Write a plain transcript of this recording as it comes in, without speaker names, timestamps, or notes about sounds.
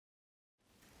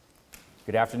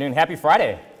Good afternoon. Happy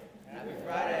Friday. Happy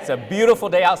Friday. It's a beautiful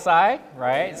day outside,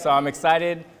 right? So I'm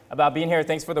excited about being here.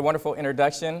 Thanks for the wonderful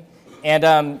introduction.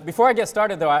 And before I get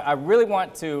started, though, I really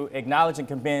want to acknowledge and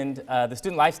commend the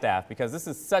student life staff because this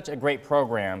is such a great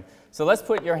program. So let's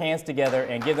put your hands together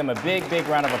and give them a big, big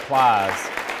round of applause.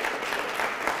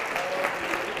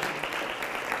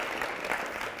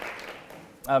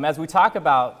 As we talk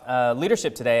about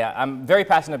leadership today, I'm very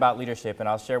passionate about leadership, and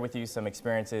I'll share with you some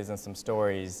experiences and some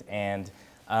stories. And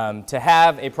to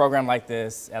have a program like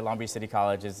this at Long Beach City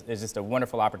College is just a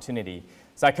wonderful opportunity.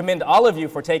 So I commend all of you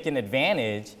for taking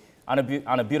advantage on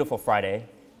a beautiful Friday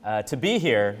to be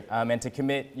here and to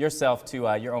commit yourself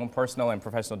to your own personal and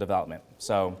professional development.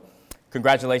 So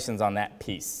congratulations on that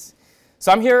piece.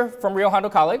 So I'm here from Rio Hondo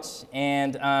College,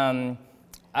 and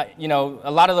you know,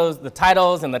 a lot of the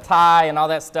titles and the tie and all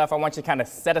that stuff, I want you to kind of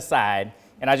set aside,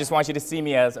 and I just want you to see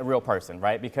me as a real person,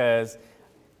 right? Because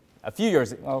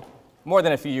more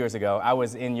than a few years ago, I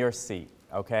was in your seat,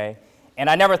 okay? And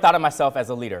I never thought of myself as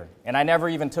a leader, and I never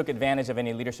even took advantage of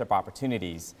any leadership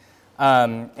opportunities.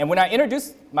 And when I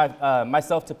introduce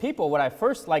myself to people, what I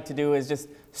first like to do is just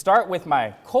start with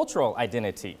my cultural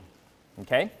identity,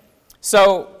 okay?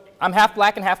 So I'm half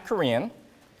black and half Korean.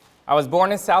 I was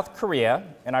born in South Korea,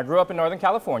 and I grew up in Northern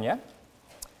California.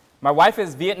 My wife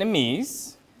is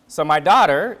Vietnamese, so my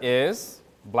daughter is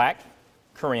black,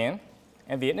 Korean,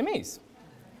 and Vietnamese,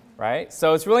 right?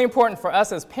 So it's really important for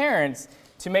us as parents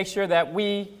to make sure that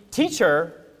we teach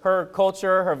her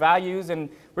culture, her values, and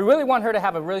we really want her to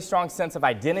have a really strong sense of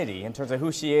identity in terms of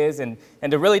who she is and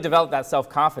to really develop that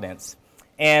self-confidence.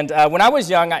 And when I was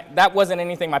young, that wasn't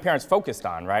anything my parents focused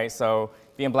on, right? So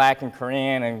being black and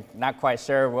Korean and not quite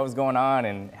sure what was going on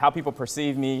and how people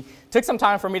perceive me took some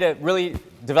time for me to really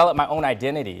develop my own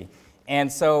identity.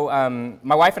 And so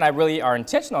my wife and I really are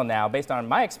intentional now, based on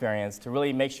my experience, to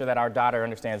really make sure that our daughter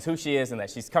understands who she is and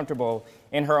that she's comfortable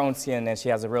in her own skin and she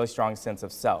has a really strong sense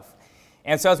of self.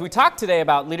 And so as we talk today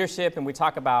about leadership and we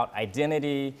talk about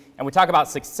identity and we talk about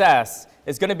success,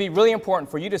 it's going to be really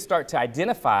important for you to start to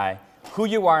identify who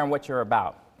you are and what you're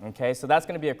about. Okay, so that's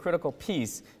going to be a critical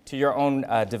piece to your own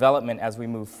development as we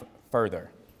move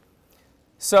further.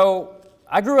 So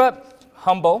I grew up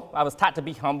humble. I was taught to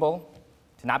be humble,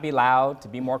 to not be loud, to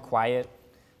be more quiet,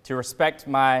 to respect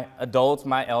my adults,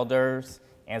 my elders.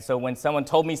 And so when someone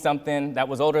told me something that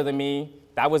was older than me,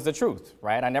 that was the truth,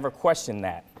 right? I never questioned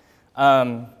that.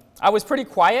 I was pretty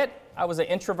quiet. I was an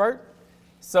introvert.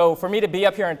 So for me to be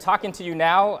up here and talking to you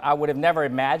now, I would have never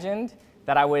imagined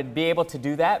that I would be able to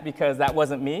do that because that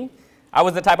wasn't me. I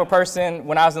was the type of person,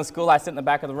 when I was in school, I'd sit in the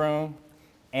back of the room,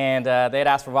 and they'd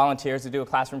ask for volunteers to do a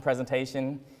classroom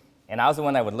presentation, and I was the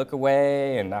one that would look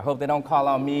away, and I hope they don't call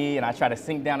on me, and I try to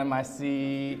sink down in my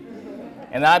seat,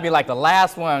 and then I'd be like the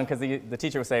last one, because the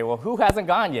teacher would say, well, who hasn't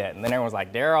gone yet? And then everyone's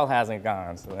like, Dyrell hasn't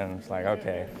gone, so then it's like,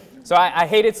 okay. So I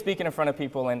hated speaking in front of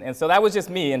people, and so that was just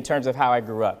me in terms of how I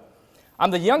grew up. I'm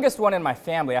the youngest one in my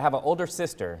family. I have an older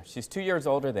sister. She's 2 years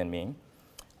older than me.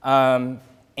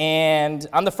 And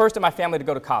I'm the first in my family to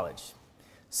go to college.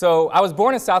 So I was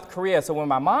born in South Korea, so when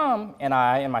my mom and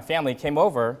I and my family came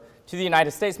over to the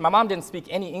United States, my mom didn't speak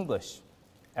any English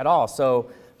at all. So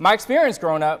my experience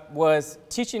growing up was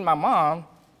teaching my mom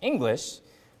English,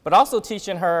 but also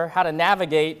teaching her how to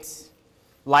navigate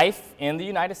life in the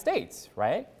United States,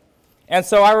 right? And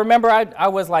so I remember I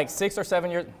was like 6 or 7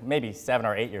 years, maybe 7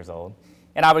 or 8 years old.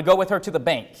 And I would go with her to the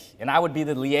bank, and I would be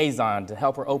the liaison to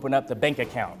help her open up the bank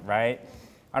account, right?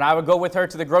 And I would go with her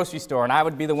to the grocery store, and I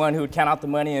would be the one who would count out the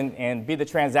money and be the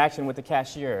transaction with the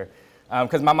cashier,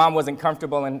 because my mom wasn't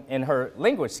comfortable in her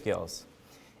language skills.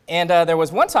 And there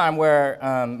was one time where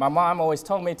my mom always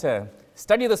told me to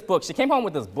study this book. She came home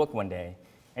with this book one day,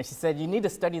 and she said, you need to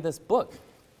study this book.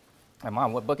 And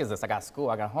Mom, what book is this? I got school,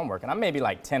 I got homework. And I'm maybe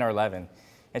like 10 or 11.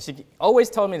 And she always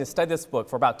told me to study this book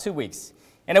for about 2 weeks.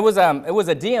 And it was a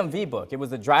DMV book. It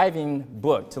was a driving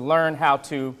book to learn how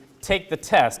to take the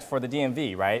test for the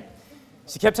DMV, right?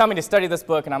 She kept telling me to study this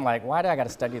book, and I'm like, why do I got to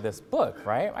study this book,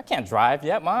 right? I can't drive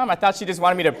yet, Mom. I thought she just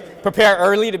wanted me to prepare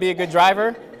early to be a good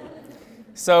driver.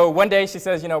 So one day she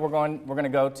says, you know, we're going to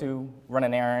go to run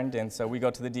an errand, and so we go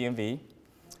to the DMV,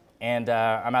 and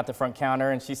I'm at the front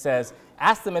counter, and she says,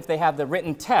 ask them if they have the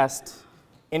written test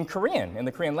in Korean, in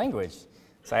the Korean language.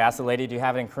 So I asked the lady, do you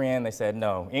have it in Korean? They said,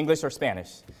 no. English or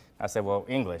Spanish? I said, well,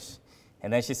 English.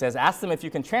 And then she says, ask them if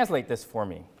you can translate this for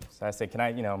me. So I said, can I,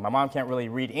 you know, my mom can't really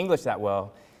read English that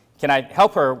well. Can I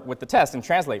help her with the test and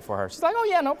translate for her? She's like, oh,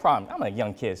 yeah, no problem. I'm a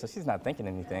young kid, so she's not thinking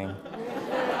anything.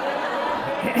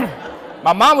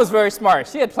 My mom was very smart.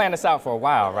 She had planned this out for a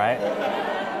while, right?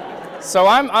 So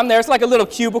I'm there. It's like a little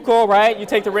cubicle, right? You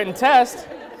take the written test.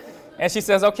 And she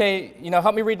says, okay,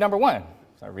 help me read number 1.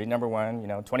 So I read number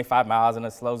 1, 25 miles in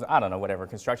a slow zone, I don't know, whatever,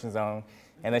 construction zone.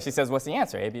 And then she says, what's the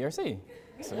answer, A, B, or C?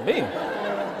 I said, B.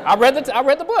 I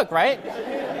read the book, right?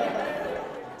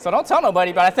 So don't tell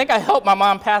nobody, but I think I helped my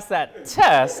mom pass that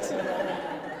test.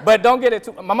 But don't get it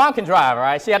too, my mom can drive, all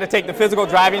right? She had to take the physical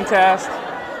driving test.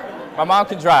 My mom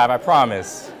can drive, I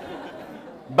promise.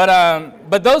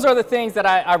 But those are the things that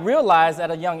I realized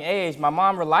at a young age. My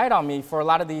mom relied on me for a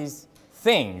lot of these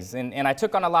things, and I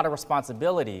took on a lot of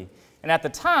responsibility. And at the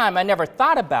time, I never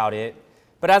thought about it,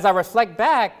 but as I reflect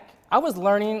back, I was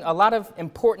learning a lot of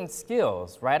important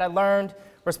skills, right? I learned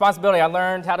responsibility. I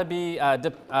learned how to be,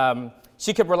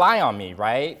 she could rely on me,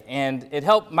 right? And it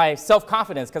helped my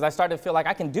self-confidence because I started to feel like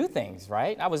I can do things,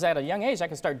 right? I was at a young age, I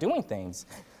could start doing things.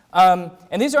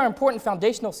 And these are important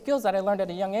foundational skills that I learned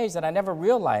at a young age that I never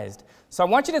realized. So I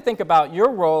want you to think about your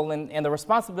role and the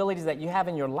responsibilities that you have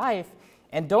in your life,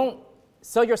 and don't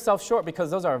sell yourself short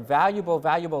because those are valuable,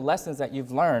 valuable lessons that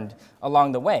you've learned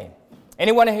along the way.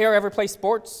 Anyone here ever play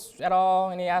sports at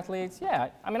all? Any athletes? Yeah,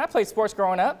 I mean, I played sports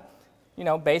growing up,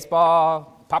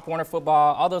 baseball, Pop Warner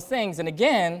football, all those things. And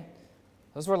again,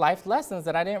 those were life lessons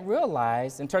that I didn't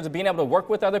realize in terms of being able to work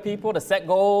with other people, to set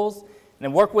goals, and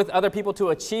then work with other people to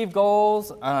achieve goals,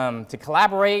 to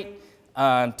collaborate,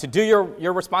 to do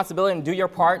your responsibility and do your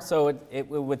part so it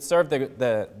would serve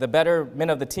the betterment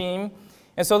of the team.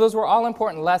 And so those were all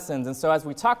important lessons. And so as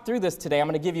we talk through this today, I'm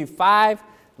going to give you 5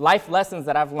 life lessons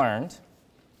that I've learned.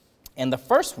 And the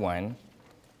first one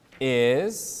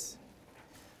is,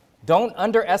 don't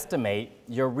underestimate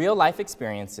your real life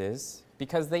experiences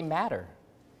because they matter.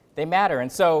 They matter.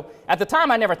 And so at the time,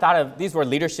 I never thought of these were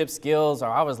leadership skills or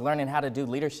I was learning how to do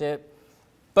leadership.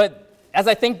 But as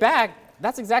I think back,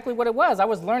 that's exactly what it was. I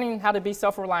was learning how to be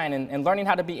self-reliant and learning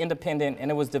how to be independent, and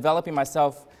it was developing my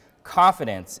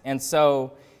self-confidence. And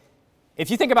so if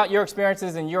you think about your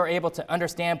experiences and you're able to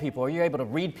understand people, or you're able to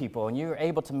read people, and you're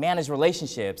able to manage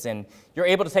relationships, and you're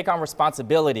able to take on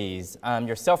responsibilities,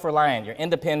 you're self-reliant, you're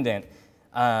independent,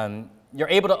 you're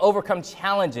able to overcome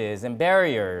challenges and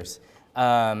barriers,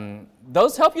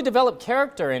 those help you develop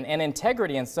character and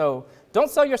integrity. And so don't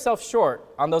sell yourself short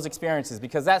on those experiences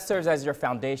because that serves as your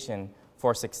foundation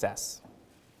for success.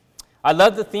 I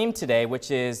love the theme today,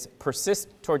 which is persist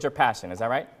towards your passion. Is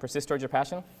that right? Persist towards your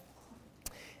passion?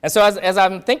 And so as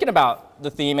I'm thinking about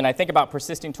the theme and I think about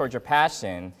persisting towards your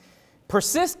passion,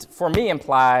 persist for me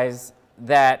implies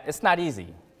that it's not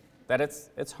easy, that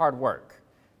it's hard work,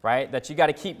 right? That you got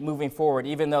to keep moving forward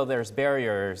even though there's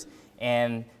barriers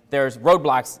and there's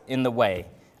roadblocks in the way.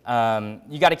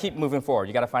 You got to keep moving forward.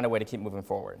 You got to find a way to keep moving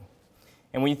forward.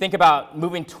 And when you think about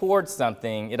moving towards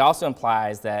something, it also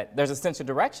implies that there's a sense of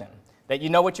direction, that you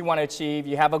know what you want to achieve,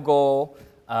 you have a goal,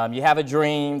 you have a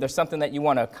dream, there's something that you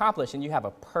want to accomplish, and you have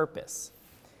a purpose.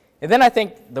 And then I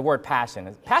think the word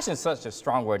passion. Passion is such a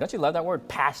strong word. Don't you love that word,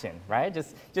 passion, right?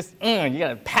 You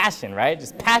got a passion, right?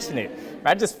 Just passionate,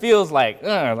 right? It just feels like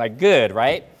good,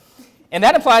 right? And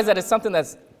that implies that it's something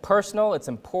that's personal, it's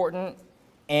important,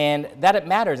 and that it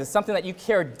matters. It's something that you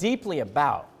care deeply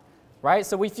about, right?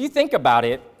 So if you think about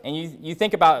it, and you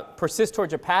think about persist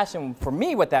towards your passion, for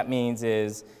me what that means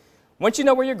is, once you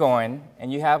know where you're going,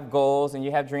 and you have goals, and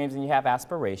you have dreams, and you have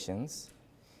aspirations,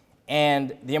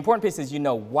 and the important piece is you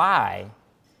know why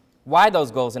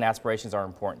those goals and aspirations are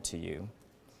important to you,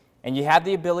 and you have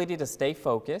the ability to stay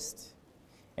focused,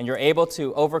 and you're able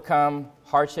to overcome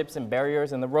hardships and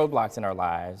barriers and the roadblocks in our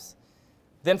lives,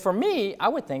 then for me, I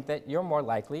would think that you're more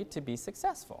likely to be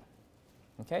successful.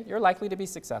 Okay? You're likely to be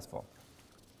successful.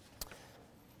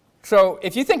 So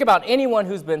if you think about anyone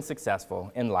who's been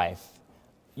successful in life,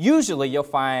 usually you'll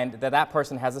find that that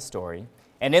person has a story,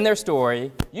 and in their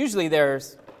story, usually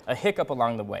there's a hiccup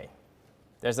along the way.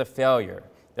 There's a failure.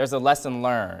 There's a lesson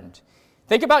learned.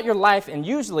 Think about your life, and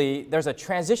usually there's a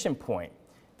transition point.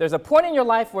 There's a point in your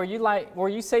life where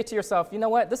you say to yourself, you know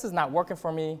what, this is not working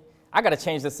for me. I got to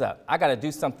change this up. I got to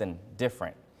do something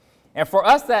different. And for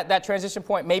us, that transition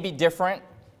point may be different.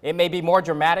 It may be more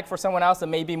dramatic for someone else. It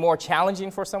may be more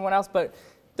challenging for someone else. But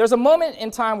there's a moment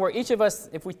in time where each of us,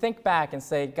 if we think back and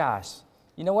say, gosh,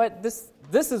 you know what, this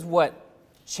is what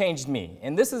changed me.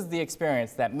 And this is the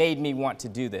experience that made me want to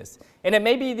do this. And it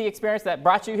may be the experience that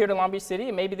brought you here to Long Beach City.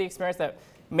 It may be the experience that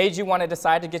made you want to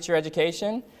decide to get your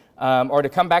education or to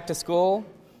come back to school.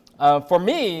 For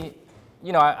me,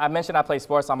 you know, I mentioned I played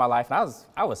sports all my life, and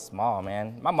I was small,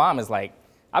 man. My mom is like,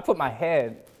 I put my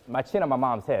chin on my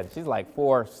mom's head. She's like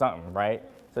 4 something, right?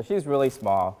 So she's really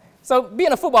small. So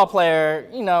being a football player,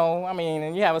 you know, I mean,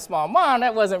 and you have a small mom,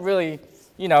 that wasn't really,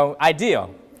 you know,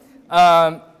 ideal.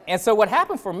 And so what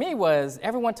happened for me was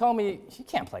everyone told me, you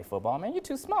can't play football, man. You're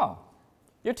too small.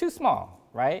 You're too small,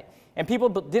 right? And people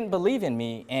didn't believe in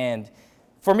me. And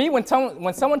for me, when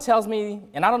someone tells me,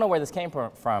 and I don't know where this came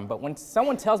from, but when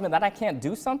someone tells me that I can't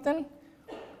do something,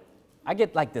 I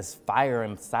get like this fire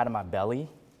inside of my belly.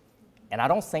 And I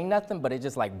don't say nothing, but it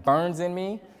just like burns in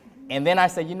me. And then I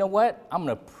say, you know what? I'm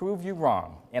going to prove you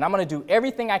wrong. And I'm going to do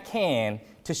everything I can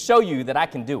to show you that I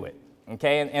can do it.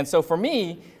 Okay? And so for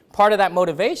me, part of that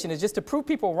motivation is just to prove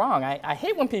people wrong. I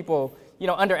hate when people,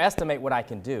 underestimate what I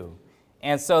can do.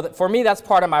 And so for me, that's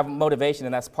part of my motivation,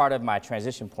 and that's part of my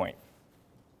transition point.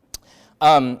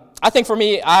 I think for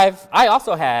me, I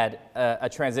also had a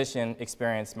transition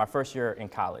experience my first year in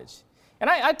college. And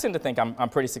I tend to think I'm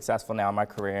pretty successful now in my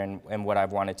career and what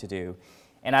I've wanted to do.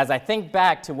 And as I think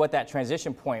back to what that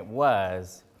transition point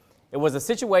was, it was a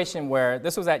situation where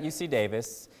this was at UC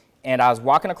Davis, and I was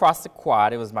walking across the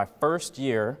quad. It was my first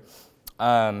year,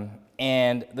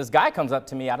 and this guy comes up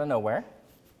to me out of nowhere,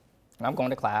 and I'm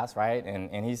going to class, right?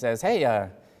 And he says, hey,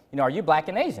 are you black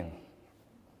and Asian?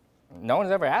 No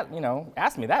one's ever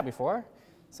asked me that before.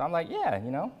 So I'm like, yeah,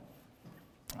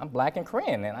 I'm black and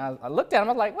Korean. And I looked at him,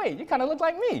 I was like, wait, you kind of look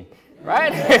like me,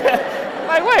 right?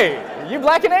 Like, wait, you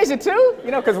black and Asian too?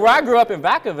 Because where I grew up in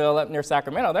Vacaville up near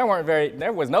Sacramento,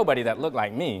 there was nobody that looked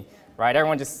like me, right?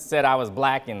 Everyone just said I was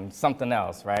black and something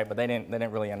else, right? But they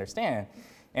didn't really understand.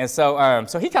 And so,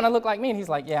 so he kind of looked like me, and he's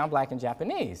like, yeah, I'm black and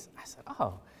Japanese. I said,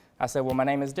 oh. I said, well, my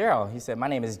name is Dyrell. He said, my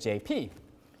name is JP.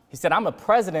 He said, I'm a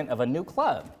president of a new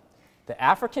club, the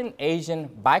African Asian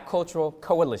Bicultural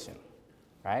Coalition,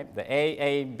 right? The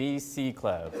AABC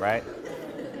club, right?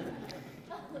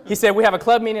 He said, we have a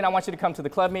club meeting. I want you to come to the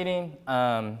club meeting.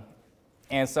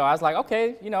 And so I was like,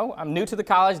 okay, I'm new to the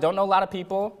college, don't know a lot of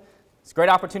people. It's a great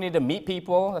opportunity to meet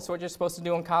people. That's what you're supposed to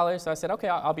do in college. So I said, okay,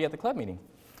 I'll be at the club meeting.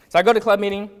 So I go to the club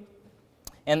meeting,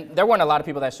 and there weren't a lot of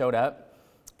people that showed up.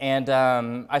 And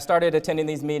I started attending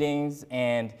these meetings,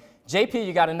 and JP,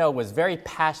 you got to know, was very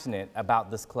passionate about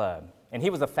this club. And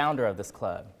he was a founder of this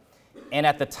club. And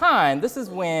at the time, this is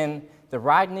when the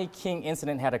Rodney King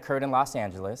incident had occurred in Los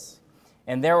Angeles.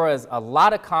 And there was a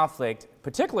lot of conflict,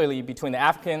 particularly between the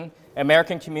African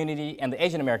American community and the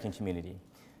Asian American community,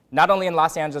 not only in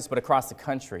Los Angeles, but across the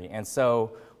country. And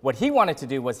so what he wanted to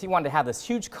do was he wanted to have this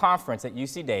huge conference at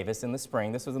UC Davis in the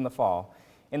spring. This was in the fall.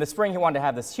 In the spring, he wanted to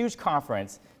have this huge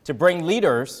conference to bring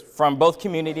leaders from both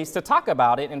communities to talk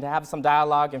about it and to have some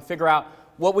dialogue and figure out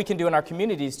what we can do in our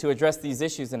communities to address these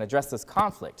issues and address this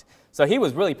conflict. So he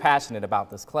was really passionate about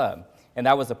this club, and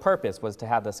that was the purpose, was to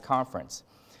have this conference.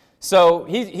 So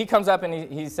he comes up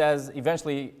and he says,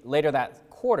 eventually, later that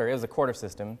quarter, it was a quarter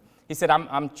system, he said,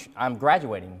 I'm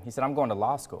graduating. He said, I'm going to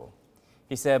law school.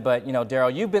 He said, but,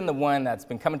 Dyrell, you've been the one that's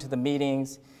been coming to the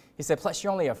meetings. He said, plus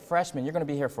you're only a freshman. You're going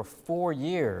to be here for 4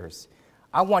 years.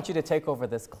 I want you to take over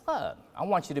this club. I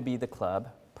want you to be the club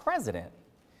president.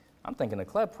 I'm thinking the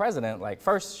club president, like,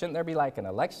 first, shouldn't there be like an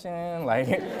election?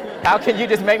 Like, how can you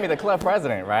just make me the club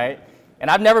president, right? And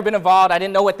I've never been involved. I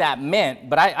didn't know what that meant,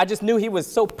 but I just knew he was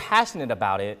so passionate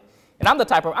about it. And I'm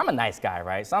a nice guy,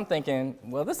 right? So I'm thinking,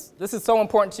 well, this is so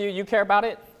important to you. You care about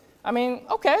it? I mean,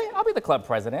 okay, I'll be the club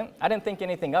president. I didn't think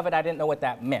anything of it. I didn't know what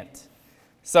that meant.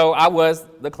 So I was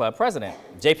the club president.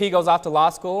 JP goes off to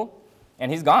law school,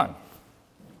 and he's gone.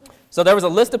 So there was a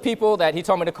list of people that he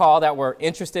told me to call that were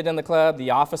interested in the club,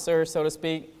 the officers, so to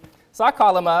speak. So I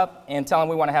call them up and tell them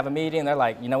we want to have a meeting. They're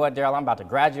like, you know what, Dyrell, I'm about to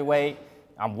graduate.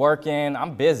 I'm working.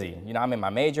 I'm busy. I'm in my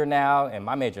major now, and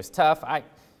my major's tough.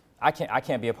 I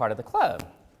can't be a part of the club.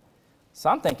 So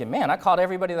I'm thinking, man, I called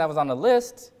everybody that was on the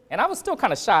list, and I was still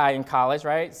kind of shy in college,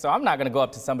 right? So I'm not going to go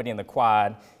up to somebody in the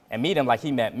quad and meet him like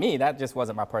he met me. That just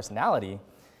wasn't my personality.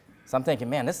 So I'm thinking,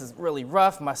 man, this is really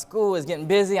rough. My school is getting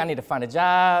busy. I need to find a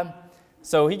job.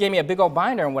 So he gave me a big old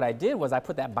binder, and what I did was I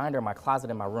put that binder in my closet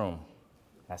in my room.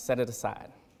 I set it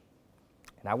aside,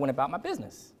 and I went about my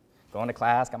business, going to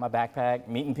class, got my backpack,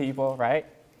 meeting people, right?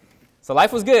 So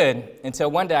life was good until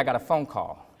one day I got a phone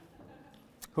call.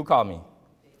 Who called me?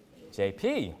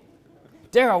 JP.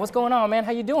 Dyrell, what's going on, man?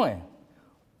 How you doing?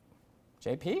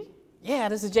 JP? Yeah,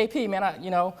 this is JP,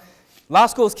 man. Law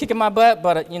school's kicking my butt,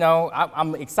 but,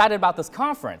 I'm excited about this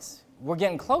conference. We're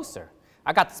getting closer.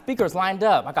 I got the speakers lined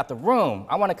up. I got the room.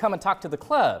 I want to come and talk to the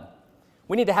club.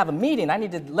 We need to have a meeting. I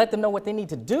need to let them know what they need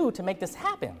to do to make this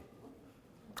happen.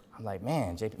 I'm like,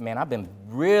 man, JP, man, I've been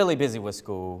really busy with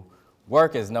school.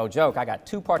 Work is no joke. I got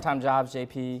 2 part-time jobs,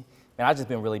 JP, and I've just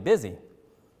been really busy.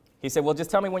 He said, well,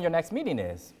 just tell me when your next meeting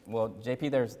is. Well,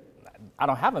 JP, I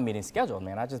don't have a meeting scheduled,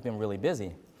 man. I've just been really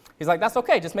busy. He's like, that's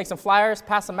okay. Just make some flyers,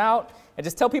 pass them out, and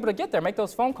just tell people to get there. Make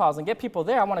those phone calls and get people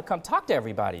there. I want to come talk to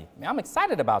everybody. Man, I'm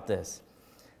excited about this.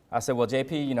 I said, well,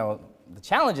 JP, the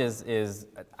challenge is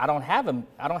I don't have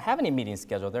any meetings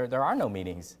scheduled. There are no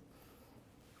meetings.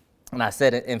 And I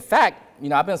said, in fact, you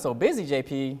know, I've been so busy,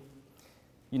 JP,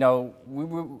 you know,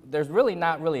 there's really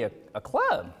not really a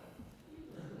club.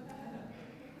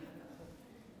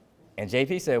 And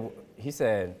JP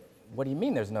said, what do you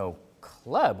mean there's no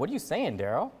club? What are you saying,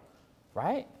 Dyrell?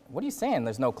 Right? What are you saying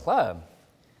there's no club?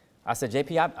 I said,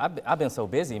 JP, I've been so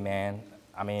busy, man.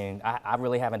 I mean, I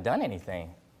really haven't done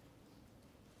anything.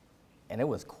 And it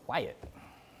was quiet,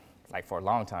 like for a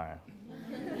long time.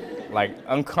 Like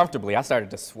uncomfortably, I started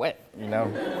to sweat, you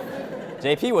know.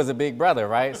 JP was a big brother,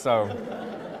 right? So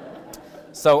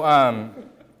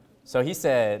he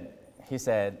said,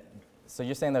 so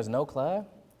you're saying there's no club?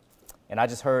 And I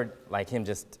just heard like him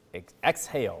just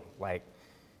exhale, like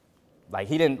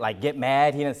he didn't like get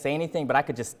mad, he didn't say anything, but I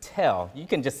could just tell. You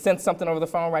can just sense something over the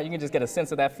phone, right? You can just get a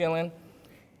sense of that feeling.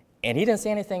 And he didn't say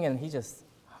anything, and he just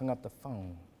hung up the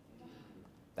phone.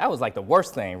 That was like the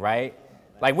worst thing, right?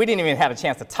 Like we didn't even have a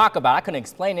chance to talk about it. I couldn't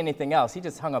explain anything else. He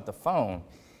just hung up the phone.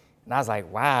 And I was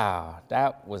like, wow,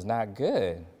 that was not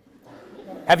good.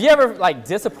 Have you ever like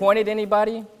disappointed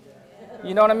anybody?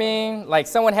 You know what I mean? Like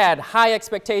someone had high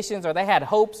expectations, or they had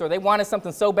hopes, or they wanted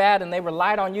something so bad and they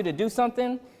relied on you to do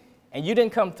something, and you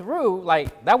didn't come through.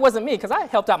 Like that wasn't me, because I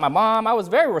helped out my mom. I was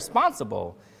very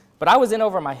responsible. But I was in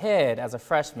over my head as a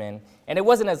freshman, and it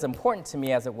wasn't as important to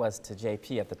me as it was to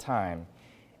JP at the time.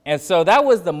 And so that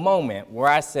was the moment where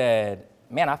I said,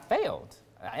 man, I failed.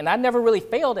 And I never really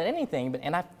failed at anything,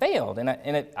 and I failed, and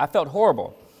I felt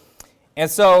horrible. And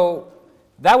so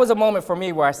that was a moment for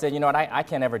me where I said, you know what, I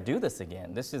can't ever do this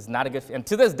again. This is not a good, and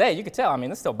to this day, you could tell, I mean,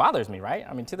 this still bothers me, right?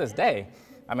 I mean, to this day.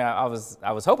 I mean, I was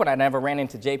hoping I never ran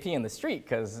into JP in the street,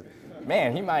 because,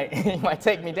 man, he might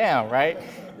take me down, right?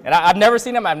 And I've never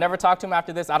seen him. I've never talked to him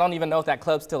after this. I don't even know if that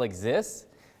club still exists.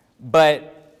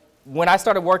 But when I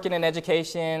started working in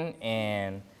education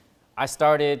and I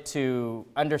started to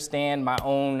understand my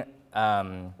own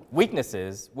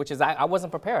weaknesses, which is I wasn't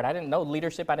prepared. I didn't know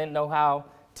leadership. I didn't know how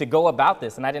to go about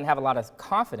this, and I didn't have a lot of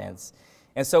confidence.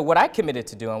 And so what I committed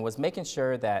to doing was making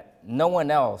sure that no one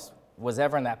else was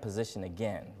ever in that position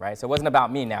again, right? So it wasn't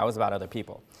about me now, it was about other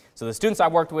people. So the students I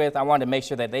worked with, I wanted to make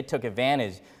sure that they took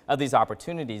advantage of these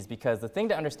opportunities, because the thing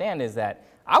to understand is that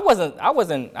I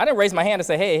didn't raise my hand and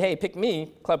say, hey, pick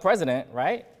me, club president,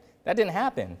 right? That didn't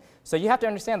happen. So you have to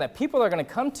understand that people are going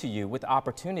to come to you with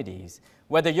opportunities,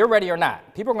 whether you're ready or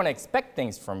not. People are going to expect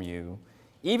things from you,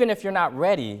 even if you're not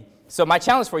ready. So my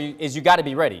challenge for you is you got to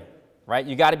be ready, right?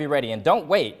 You got to be ready, and don't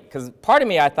wait, because part of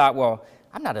me, I thought, well,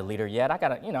 I'm not a leader yet. I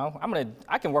gotta, you know,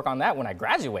 I can work on that when I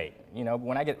graduate, you know,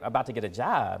 when I get about to get a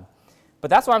job. But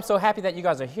that's why I'm so happy that you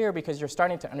guys are here, because you're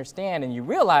starting to understand and you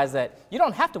realize that you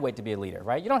don't have to wait to be a leader,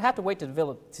 right? You don't have to wait to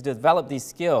develop these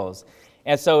skills.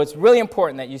 And so it's really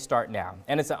important that you start now.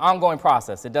 And it's an ongoing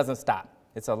process. It doesn't stop.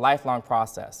 It's a lifelong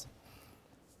process.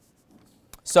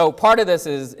 So part of this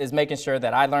is making sure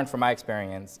that I learn from my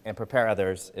experience and prepare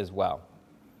others as well.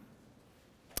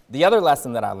 The other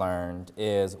lesson that I learned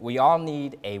is we all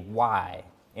need a why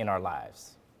in our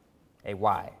lives. A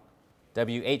why.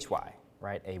 W-H-Y,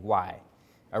 right? A why.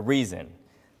 A reason.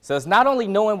 So it's not only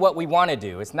knowing what we want to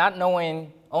do. It's not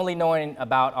only knowing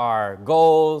about our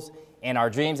goals and our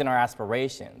dreams and our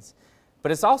aspirations.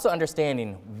 But it's also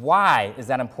understanding why is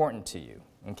that important to you,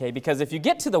 okay? Because if you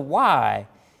get to the why,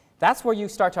 that's where you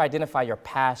start to identify your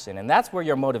passion, and that's where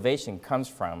your motivation comes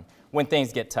from when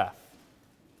things get tough.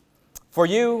 For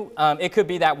you, it could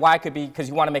be that why could be because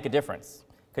you want to make a difference,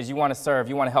 because you want to serve,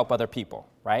 you want to help other people,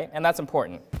 right? And that's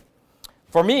important.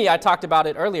 For me, I talked about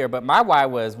it earlier, but my why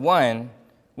was, one,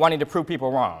 wanting to prove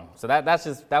people wrong. So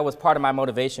that was part of my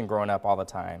motivation growing up all the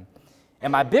time.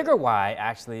 And my bigger why,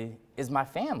 actually, is my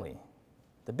family.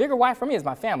 The bigger why for me is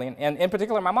my family, and in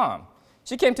particular, my mom.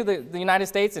 She came to the United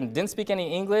States and didn't speak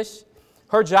any English.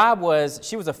 Her job was,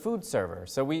 she was a food server.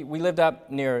 So we lived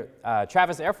up near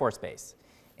Travis Air Force Base.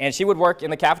 And she would work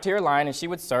in the cafeteria line, and she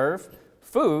would serve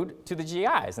food to the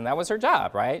GIs, and that was her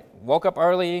job, right? Woke up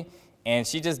early, and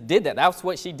she just did that. That's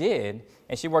what she did,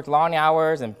 and she worked long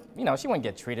hours, and you know, she wouldn't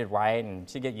get treated right, and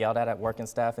she'd get yelled at work and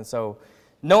stuff. And so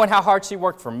knowing how hard she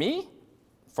worked for me,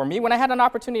 when I had an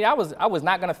opportunity, I was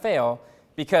not going to fail,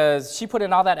 because she put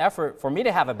in all that effort for me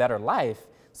to have a better life.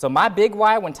 So my big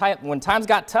why when times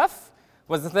got tough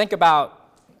was to think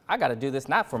about, I got to do this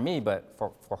not for me, but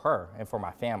for her and for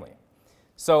my family.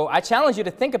 So I challenge you to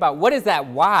think about, what is that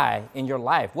why in your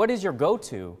life? What is your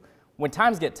go-to when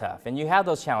times get tough and you have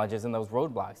those challenges and those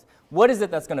roadblocks? What is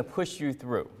it that's going to push you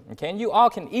through? Okay, and you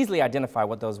all can easily identify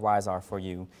what those whys are for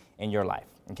you in your life.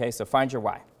 Okay, so find your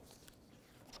why.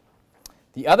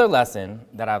 The other lesson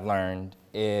that I've learned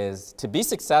is to be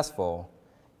successful,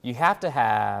 you have to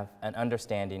have an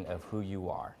understanding of who you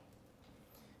are.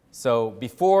 So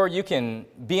before you can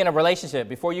be in a relationship,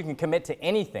 before you can commit to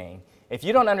anything, if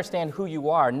you don't understand who you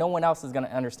are, no one else is going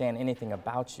to understand anything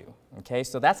about you, okay?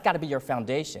 So that's got to be your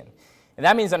foundation. And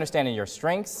that means understanding your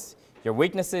strengths, your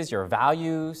weaknesses, your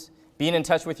values, being in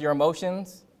touch with your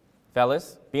emotions,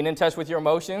 fellas, being in touch with your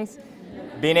emotions,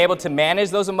 being able to manage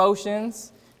those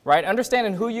emotions, right?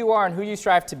 Understanding who you are and who you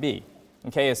strive to be,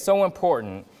 okay, is so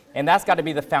important. And that's got to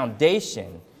be the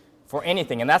foundation for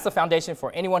anything. And that's the foundation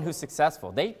for anyone who's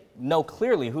successful. They know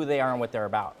clearly who they are and what they're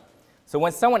about. So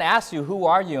when someone asks you, who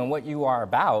are you and what you are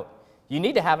about, you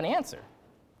need to have an answer.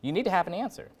 You need to have an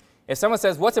answer. If someone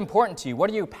says, what's important to you? What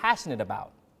are you passionate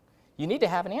about? You need to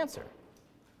have an answer.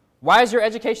 Why is your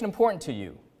education important to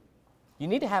you? You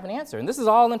need to have an answer. And this is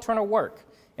all internal work.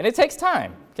 And it takes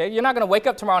time, okay? You're not going to wake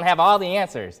up tomorrow and have all the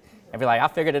answers and be like, I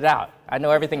figured it out. I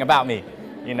know everything about me.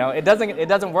 You know, it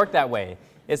doesn't work that way.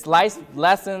 It's life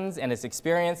lessons and it's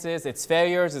experiences, it's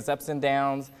failures, it's ups and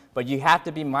downs, but you have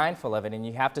to be mindful of it and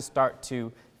you have to start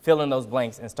to fill in those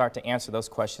blanks and start to answer those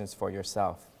questions for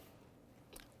yourself.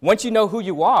 Once you know who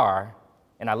you are,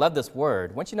 and I love this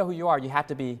word, once you know who you are, you have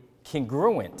to be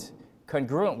congruent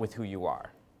with who you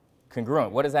are.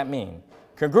 Congruent, what does that mean?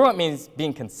 Congruent means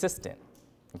being consistent,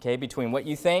 okay, between what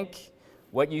you think,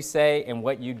 what you say, and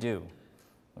what you do.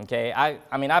 Okay,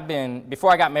 I mean, before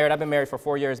I got married, I've been married for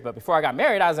 4 years, but before I got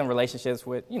married, I was in relationships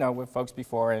with, with folks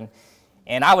before,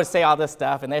 and I would say all this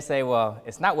stuff, and they say, well,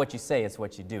 it's not what you say, it's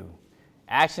what you do.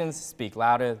 Actions speak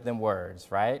louder than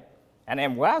words, right?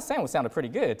 And what I was saying sounded pretty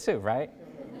good too, right?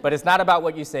 But it's not about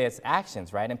what you say, it's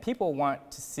actions, right? And people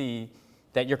want to see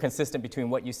that you're consistent between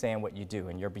what you say and what you do,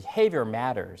 and your behavior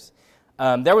matters.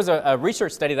 There was a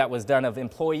research study that was done of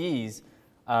employees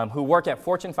who work at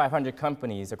Fortune 500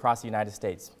 companies across the United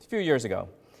States a few years ago.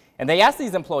 And they asked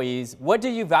these employees, what do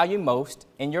you value most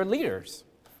in your leaders?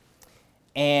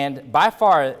 And by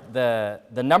far, the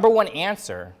number one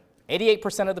answer,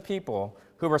 88% of the people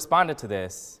who responded to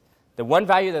this, the one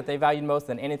value that they valued most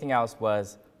than anything else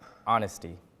was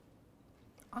honesty.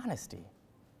 Honesty.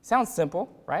 Sounds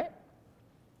simple, right?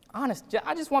 Honest.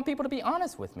 I just want people to be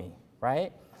honest with me,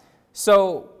 right?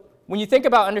 So when you think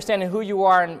about understanding who you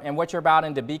are and what you're about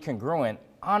and to be congruent,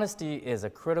 honesty is a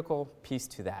critical piece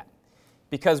to that.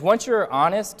 Because once you're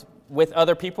honest with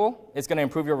other people, it's going to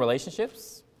improve your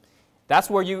relationships. That's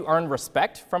where you earn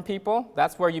respect from people.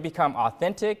 That's where you become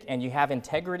authentic and you have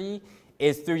integrity,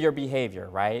 is through your behavior,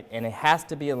 right? And it has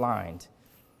to be aligned.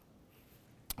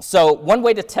 So one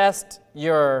way to test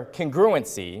your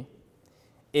congruency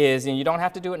is, and you don't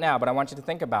have to do it now, but I want you to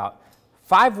think about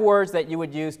 5 words that you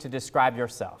would use to describe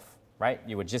yourself. Right?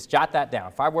 You would just jot that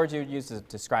down. 5 words you would use to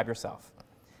describe yourself.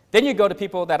 Then you go to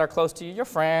people that are close to you, your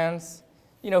friends,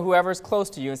 whoever's close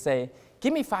to you, and say,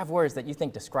 give me 5 words that you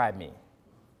think describe me.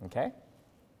 Okay?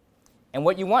 And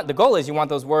what you want, the goal is you want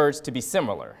those words to be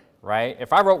similar, right?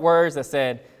 If I wrote words that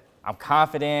said, I'm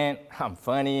confident, I'm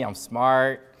funny, I'm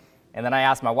smart, and then I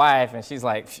asked my wife, and she's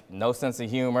like, no sense of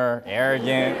humor,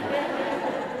 arrogant,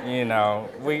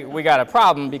 we got a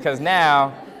problem because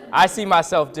now I see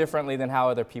myself differently than how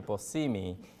other people see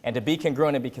me. And to be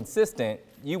congruent and be consistent,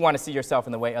 you want to see yourself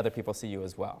in the way other people see you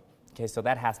as well. Okay, so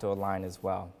that has to align as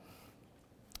well.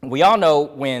 We all know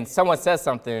when someone says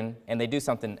something and they do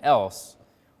something else,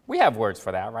 we have words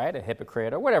for that, right? A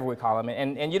hypocrite or whatever we call them.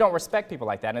 And you don't respect people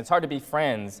like that. And it's hard to be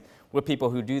friends with people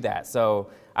who do that. So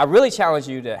I really challenge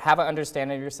you to have an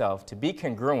understanding of yourself, to be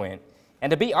congruent,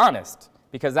 and to be honest,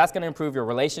 because that's going to improve your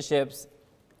relationships,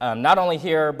 not only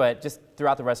here, but just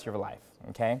throughout the rest of your life,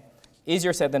 okay?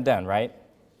 Easier said than done, right?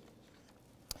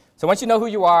 So once you know who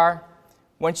you are,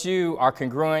 once you are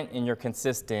congruent and you're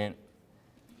consistent,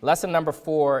 lesson number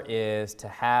 4 is to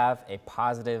have a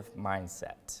positive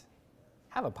mindset.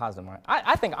 Have a positive mind.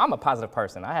 I think I'm a positive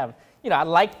person. I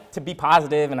like to be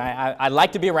positive, and I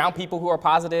like to be around people who are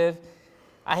positive.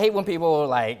 I hate when people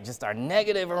just are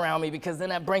negative around me, because then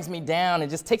that brings me down.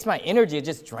 It just takes my energy. It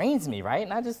just drains me, right?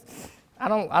 And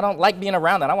I don't like being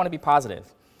around that. I want to be positive.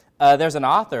 There's an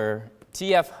author,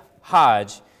 T.F.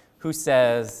 Hodge, who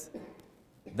says,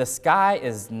 the sky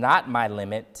is not my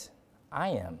limit, I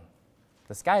am.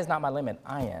 The sky is not my limit,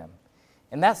 I am.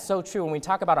 And that's so true. When we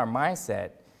talk about our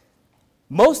mindset,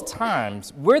 most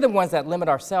times we're the ones that limit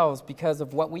ourselves because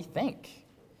of what we think.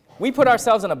 We put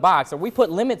ourselves in a box, or we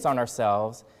put limits on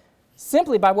ourselves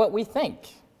simply by what we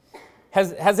think.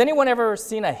 Has anyone ever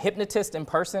seen a hypnotist in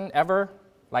person ever?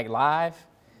 Like live?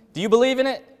 Do you believe in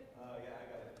it?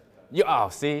 Yeah, I got it. Oh,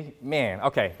 see? Man,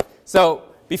 okay. So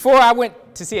before I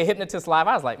went to see a hypnotist live,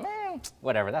 I was like, man,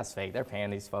 whatever, that's fake. They're paying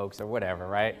these folks or whatever,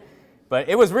 right? But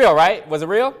it was real, right? Was it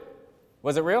real?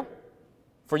 Was it real?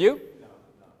 For you?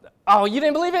 No. Oh, you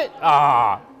didn't believe it?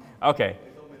 Ah, okay.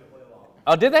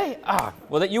 Oh, did they? Ah,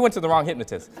 well, you went to the wrong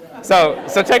hypnotist. So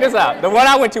check this out. The one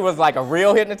I went to was like a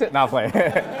real hypnotist. No, I'm playing.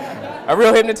 A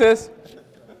real hypnotist.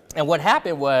 And what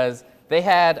happened was they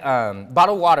had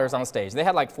bottled waters on stage. They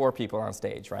had like 4 people on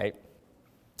stage, right?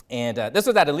 And this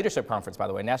was at a leadership conference, by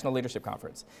the way, National Leadership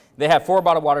Conference. They had 4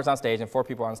 bottled waters on stage and 4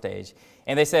 people on stage.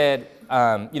 And they said,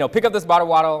 pick up this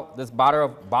bottle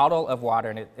of water,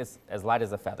 and it's as light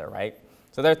as a feather, right?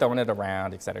 So they're throwing it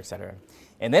around, et cetera, et cetera.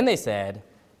 And then they said,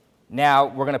 now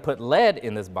we're going to put lead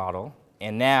in this bottle,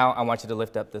 and now I want you to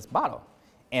lift up this bottle.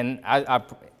 And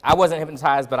I wasn't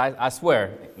hypnotized, but I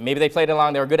swear, maybe they played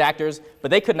along, they were good actors,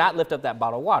 but they could not lift up that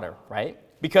bottle of water, right?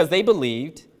 Because they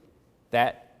believed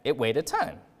that it weighed a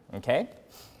ton, okay?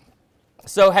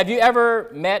 So have you ever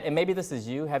met, and maybe this is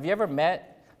you, have you ever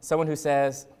met someone who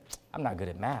says, I'm not good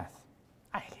at math.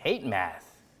 I hate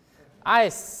math. I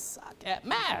suck at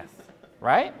math,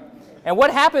 right? And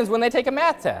what happens when they take a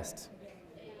math test?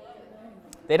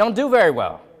 They don't do very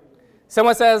well.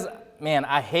 Someone says, man,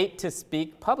 I hate to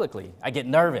speak publicly. I get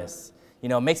nervous. You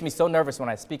know, it makes me so nervous when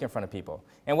I speak in front of people.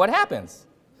 And what happens?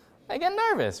 I get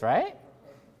nervous, right?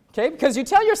 Okay, because you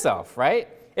tell yourself, right?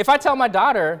 If I tell my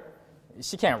daughter,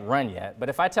 she can't run yet, but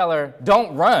if I tell her,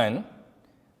 don't run,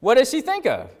 what does she think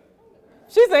of?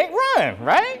 She thinks run,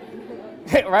 right?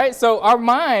 Right? So our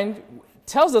mind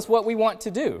tells us what we want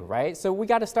to do, right? So we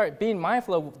got to start being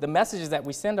mindful of the messages that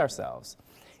we send ourselves.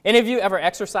 Any of you ever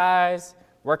exercise,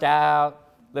 work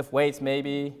out, lift weights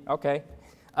maybe? Okay.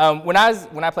 When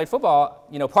I played football,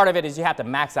 you know, part of it is you have to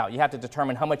max out. You have to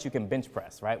determine how much you can bench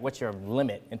press, right? What's your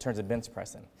limit in terms of bench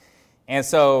pressing? And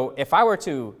so if I were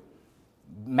to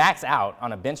max out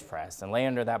on a bench press and lay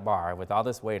under that bar with all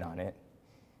this weight on it,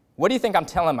 what do you think I'm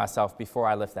telling myself before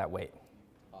I lift that weight?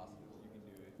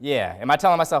 Yeah, am I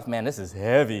telling myself, man, this is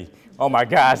heavy. Oh my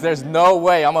gosh, there's no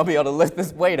way I'm gonna be able to lift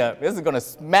this weight up. This is gonna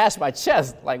smash my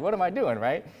chest. Like, what am I doing,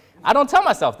 right? I don't tell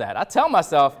myself that. I tell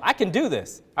myself, I can do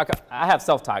this. I have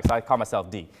self-talk, so I call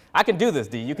myself D. I can do this,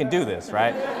 D. You can do this,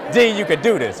 right? D, you can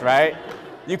do this, right?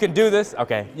 You can do this?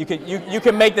 Okay, you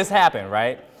can make this happen,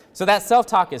 right? So that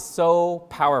self-talk is so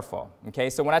powerful, okay?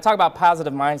 So when I talk about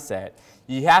positive mindset,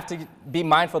 you have to be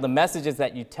mindful of the messages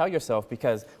that you tell yourself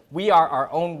because we are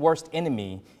our own worst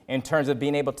enemy in terms of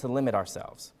being able to limit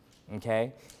ourselves,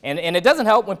 okay? And it doesn't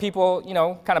help when people, you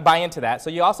know, kind of buy into that. So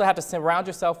you also have to surround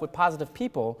yourself with positive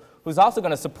people who's also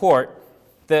going to support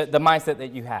the mindset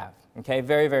that you have, okay?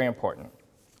 Very, very important.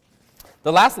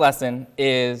 The last lesson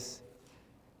is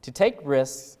to take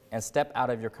risks and step out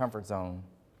of your comfort zone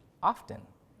often.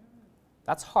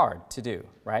 That's hard to do,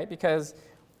 right? Because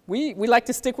we like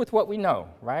to stick with what we know,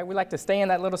 right? We like to stay in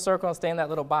that little circle and stay in that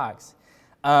little box.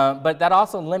 But that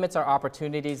also limits our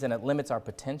opportunities and it limits our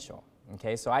potential,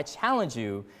 okay? So I challenge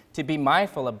you to be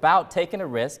mindful about taking a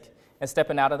risk and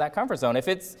stepping out of that comfort zone. If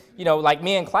it's, you know, like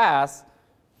me in class,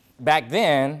 back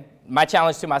then, my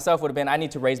challenge to myself would have been, I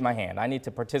need to raise my hand. I need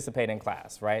to participate in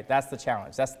class, right? That's the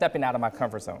challenge. That's stepping out of my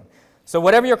comfort zone. So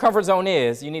whatever your comfort zone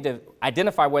is, you need to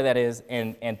identify where that is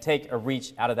and take a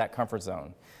reach out of that comfort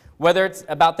zone. Whether it's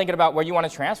about thinking about where you want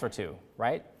to transfer to,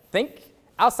 right? Think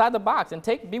outside the box and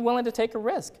be willing to take a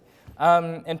risk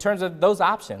in terms of those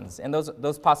options and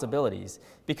those possibilities.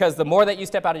 Because the more that you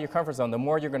step out of your comfort zone, the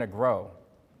more you're going to grow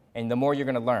and the more you're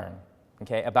going to learn,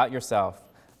 okay, about yourself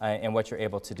and what you're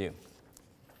able to do.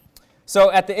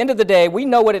 So at the end of the day, we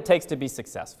know what it takes to be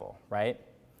successful, right?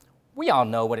 We all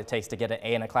know what it takes to get an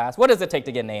A in a class. What does it take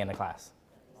to get an A in a class?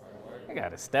 You got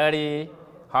to study,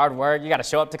 hard work. You got to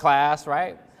show up to class,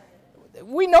 right?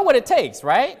 We know what it takes,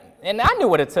 right? And I knew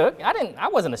what it took. I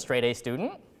wasn't a straight A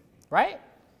student, right?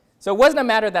 So it wasn't a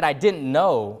matter that I didn't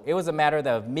know. It was a matter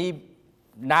of me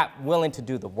not willing to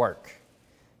do the work.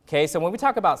 Okay, so when we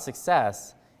talk about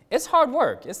success, it's hard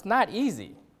work. It's not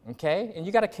easy, okay? And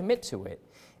you got to commit to it.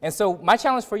 And so my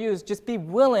challenge for you is just be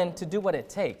willing to do what it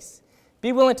takes.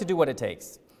 Be willing to do what it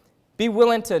takes. Be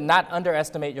willing to not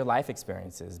underestimate your life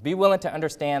experiences. Be willing to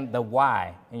understand the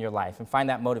why in your life and find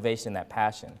that motivation, that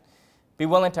passion. Be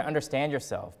willing to understand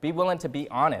yourself. Be willing to be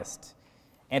honest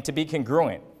and to be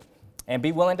congruent. And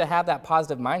be willing to have that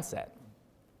positive mindset.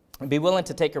 And be willing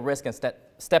to take a risk and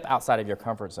step outside of your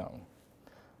comfort zone.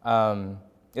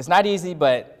 It's not easy,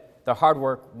 but the hard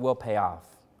work will pay off.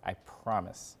 I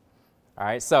promise. All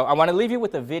right, so I want to leave you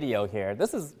with a video here.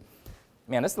 This is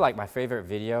like my favorite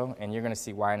video, and you're going to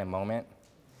see why in a moment.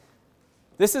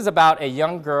 This is about a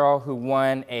young girl who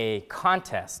won a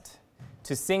contest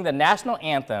to sing the national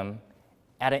anthem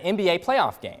at an NBA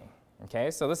playoff game.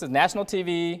 Okay, so this is national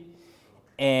TV,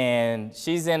 and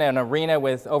she's in an arena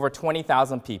with over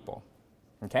 20,000 people,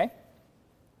 okay?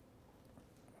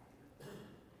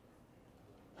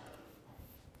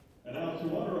 And now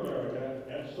to honor America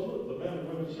and salute the men and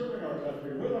women serving our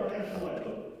country with our national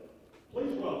anthem.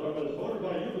 Please welcome, as voted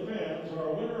by you, the fans,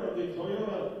 our winner of the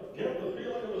Toyota Get the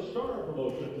Feeling of a Star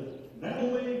promotion,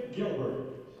 Natalie Gilbert.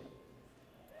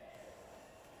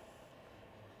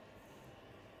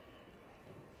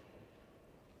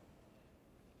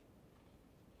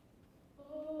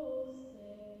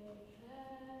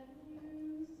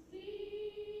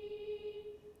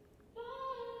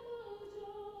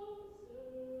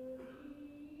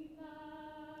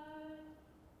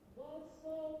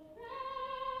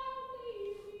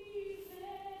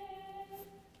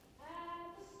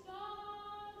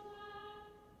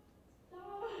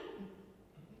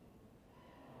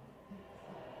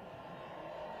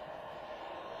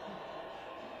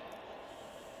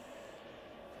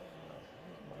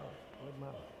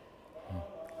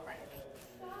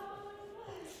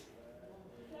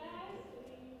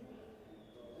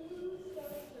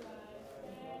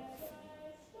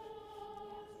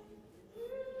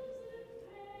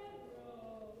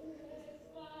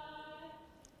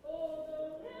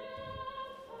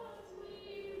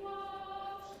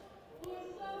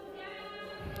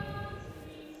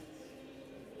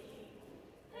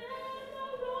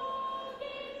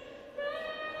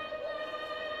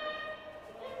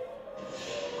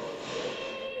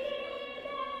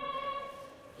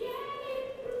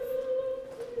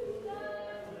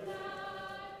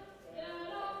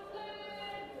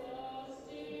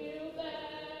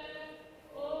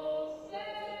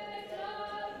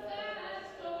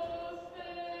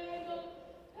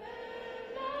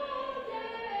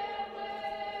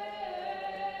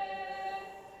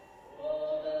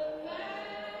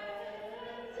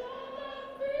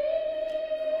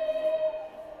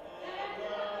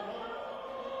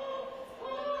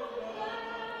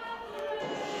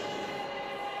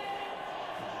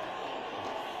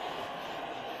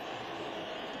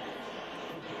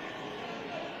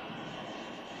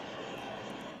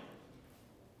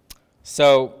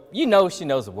 So you know she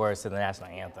knows the words to the national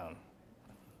anthem.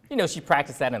 You know she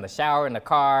practiced that in the shower, in the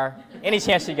car, any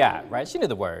chance she got, right? She knew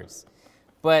the words.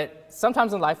 But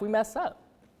sometimes in life we mess up.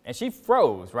 And she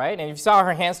froze, right? And you saw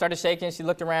her hands started shaking, she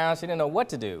looked around, she didn't know what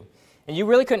to do. And you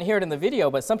really couldn't hear it in the video,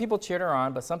 but some people cheered her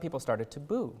on, but some people started to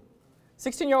boo.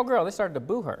 16-year-old girl, they started to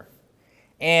boo her.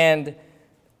 And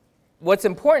what's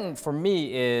important for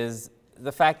me is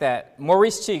the fact that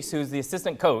Maurice Cheeks, who's the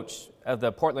assistant coach of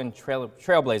the Portland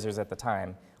Trailblazers at the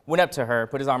time, went up to her,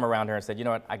 put his arm around her and said, you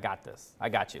know what, I got this. I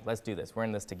got you. Let's do this. We're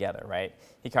in this together, right?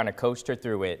 He kind of coached her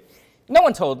through it. No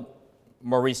one told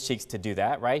Maurice Cheeks to do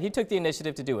that, right? He took the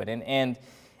initiative to do it. And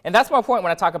that's my point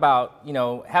when I talk about, you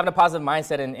know, having a positive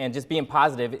mindset and just being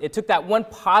positive. It took that one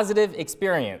positive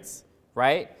experience,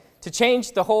 right, to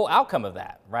change the whole outcome of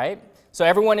that, right? So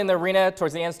everyone in the arena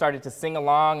towards the end started to sing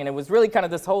along, and it was really kind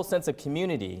of this whole sense of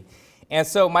community. And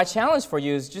so my challenge for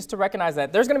you is just to recognize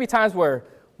that there's going to be times where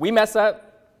we mess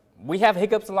up, we have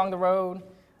hiccups along the road,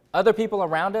 other people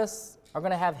around us are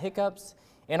going to have hiccups,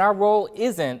 and our role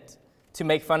isn't to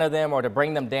make fun of them or to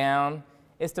bring them down.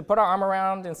 It's to put our arm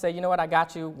around and say, you know what, I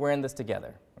got you, we're in this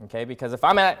together, okay? Because if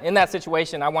I'm in that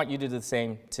situation, I want you to do the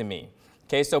same to me,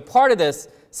 okay? So part of this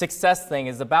success thing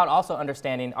is about also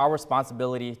understanding our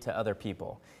responsibility to other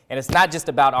people. And it's not just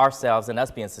about ourselves and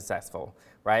us being successful,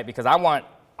 right? Because I want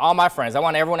all my friends, I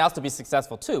want everyone else to be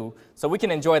successful too, so we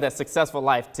can enjoy that successful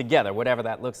life together, whatever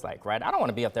that looks like, right? I don't want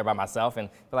to be up there by myself and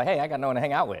be like, hey, I got no one to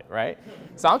hang out with, right?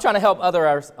 So I'm trying to help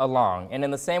others along. And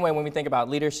in the same way, when we think about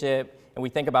leadership and we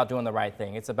think about doing the right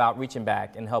thing, it's about reaching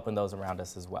back and helping those around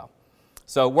us as well.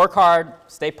 So work hard,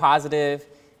 stay positive,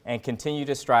 and continue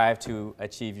to strive to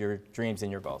achieve your dreams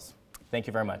and your goals. Thank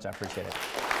you very much. I appreciate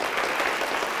it.